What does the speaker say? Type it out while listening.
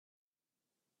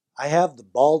I have the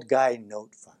Bald Guy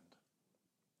Note Fund,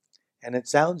 and it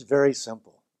sounds very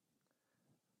simple.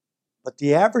 But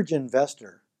the average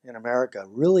investor in America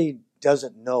really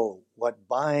doesn't know what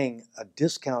buying a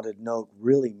discounted note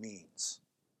really means.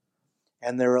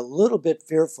 And they're a little bit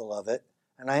fearful of it,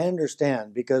 and I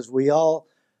understand because we all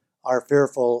are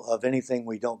fearful of anything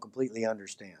we don't completely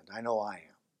understand. I know I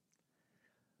am.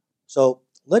 So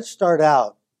let's start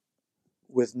out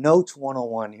with Notes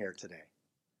 101 here today.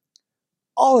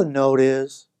 All a note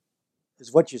is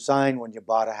what you sign when you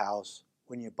bought a house,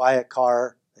 when you buy a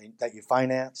car that you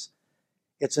finance.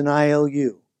 It's an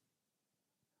IOU.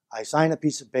 I sign a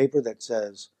piece of paper that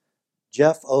says,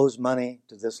 Jeff owes money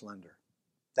to this lender.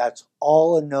 That's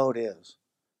all a note is,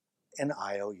 an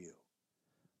IOU.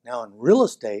 Now in real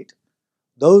estate,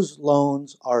 those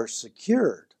loans are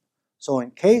secured. So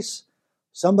in case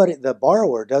the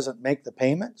borrower doesn't make the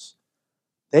payments,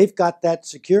 they've got that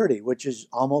security, which is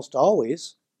almost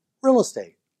always real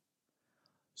estate.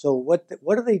 So what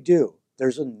do they do?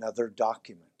 There's another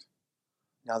document.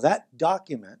 Now that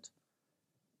document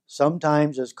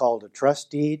sometimes is called a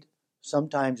trust deed,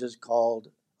 sometimes is called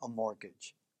a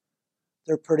mortgage.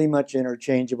 They're pretty much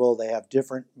interchangeable. They have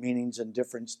different meanings in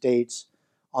different states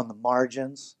on the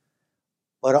margins.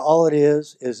 But all it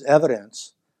is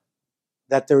evidence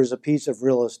that there is a piece of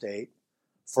real estate.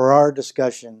 For our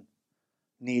discussion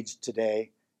needs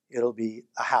today, it'll be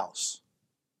a house,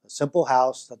 a simple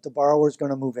house that the borrower is going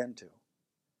to move into.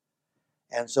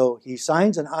 And so he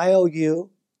signs an IOU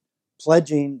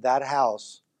pledging that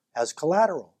house as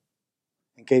collateral.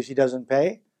 In case he doesn't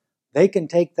pay, they can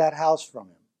take that house from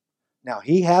him. Now,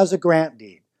 he has a grant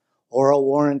deed or a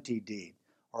warranty deed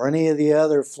or any of the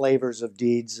other flavors of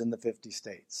deeds in the 50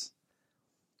 states.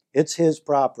 It's his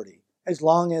property as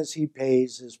long as he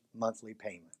pays his monthly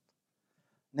payment.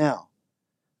 Now,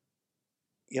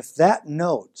 if that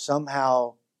note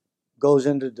somehow goes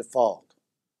into default,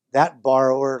 that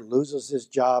borrower loses his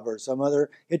job or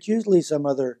it's usually some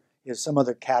other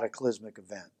cataclysmic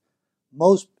event.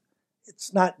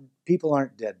 People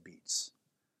aren't deadbeats.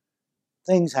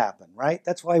 Things happen, right?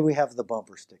 That's why we have the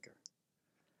bumper sticker.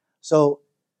 So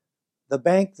the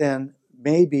bank then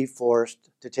may be forced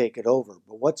to take it over.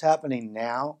 But what's happening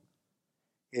now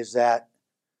is that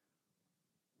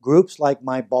groups like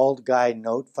my Bald Guy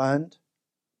Note Fund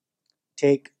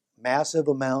take massive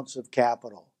amounts of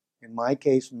capital, in my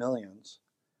case millions,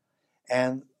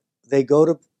 and they go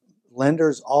to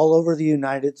lenders all over the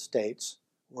United States.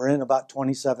 We're in about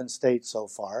 27 states so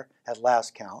far at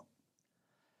last count.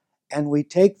 And we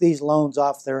take these loans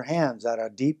off their hands at a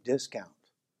deep discount.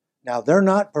 Now, they're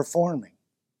not performing,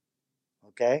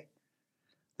 okay?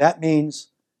 That means,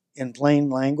 in plain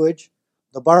language,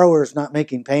 the borrower is not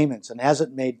making payments and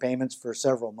hasn't made payments for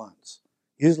several months,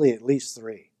 usually at least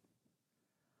 3.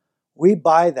 We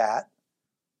buy that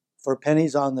for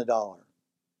pennies on the dollar,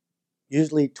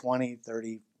 usually 20,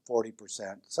 30,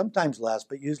 40%, sometimes less,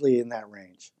 but usually in that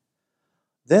range.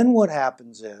 Then what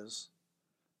happens is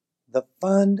the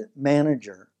fund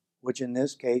manager, which in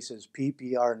this case is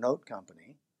PPR Note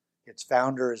Company, its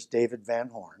founder is David Van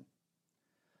Horn,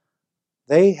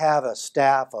 they have a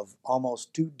staff of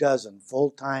almost 24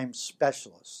 full-time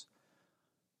specialists.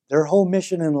 Their whole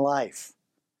mission in life,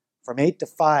 from 8 to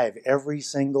 5 every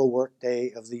single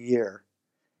workday of the year,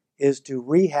 is to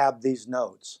rehab these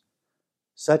notes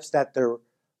such that the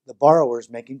borrower is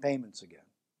making payments again.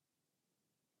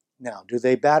 Now, do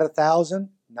they bat 1,000?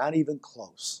 Not even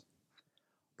close.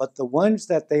 But the ones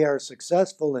that they are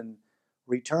successful in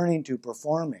returning to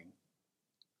performing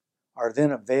are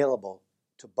then available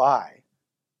to buy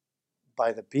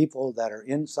by the people that are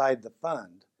inside the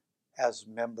fund as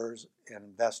members and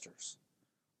investors.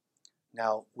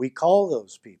 Now, we call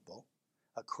those people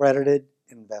accredited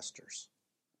investors.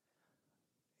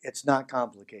 It's not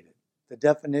complicated. The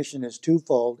definition is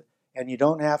twofold, and you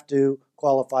don't have to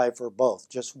qualify for both,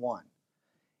 just one.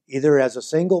 Either as a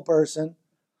single person,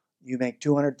 you make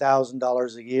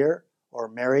 $200,000 a year, or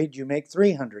married, you make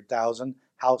 $300,000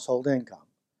 household income.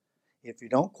 If you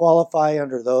don't qualify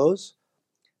under those,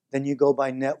 then you go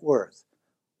by net worth,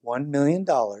 $1 million,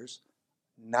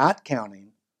 not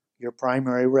counting your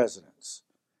primary residence.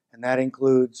 And that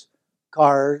includes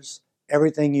cars,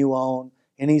 everything you own,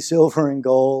 any silver and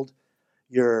gold,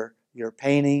 your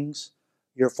paintings,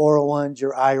 your 401s,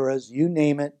 your IRAs, you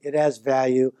name it, it has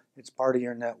value, it's part of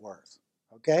your net worth.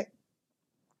 Okay?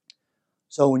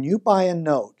 So when you buy a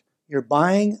note, you're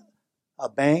buying a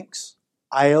bank's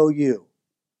IOU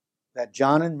that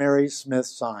John and Mary Smith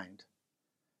signed.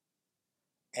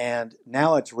 And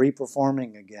now it's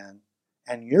reperforming again.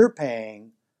 And you're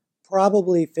paying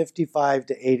probably 55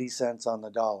 to 80 cents on the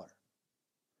dollar.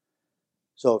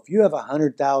 So if you have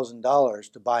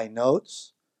 $100,000 to buy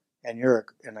notes and you're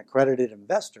an accredited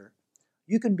investor,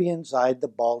 you can be inside the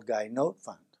Bald Guy Note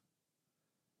Fund.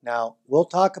 Now, we'll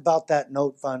talk about that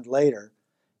note fund later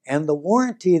and the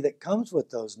warranty that comes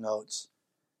with those notes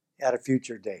at a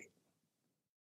future date.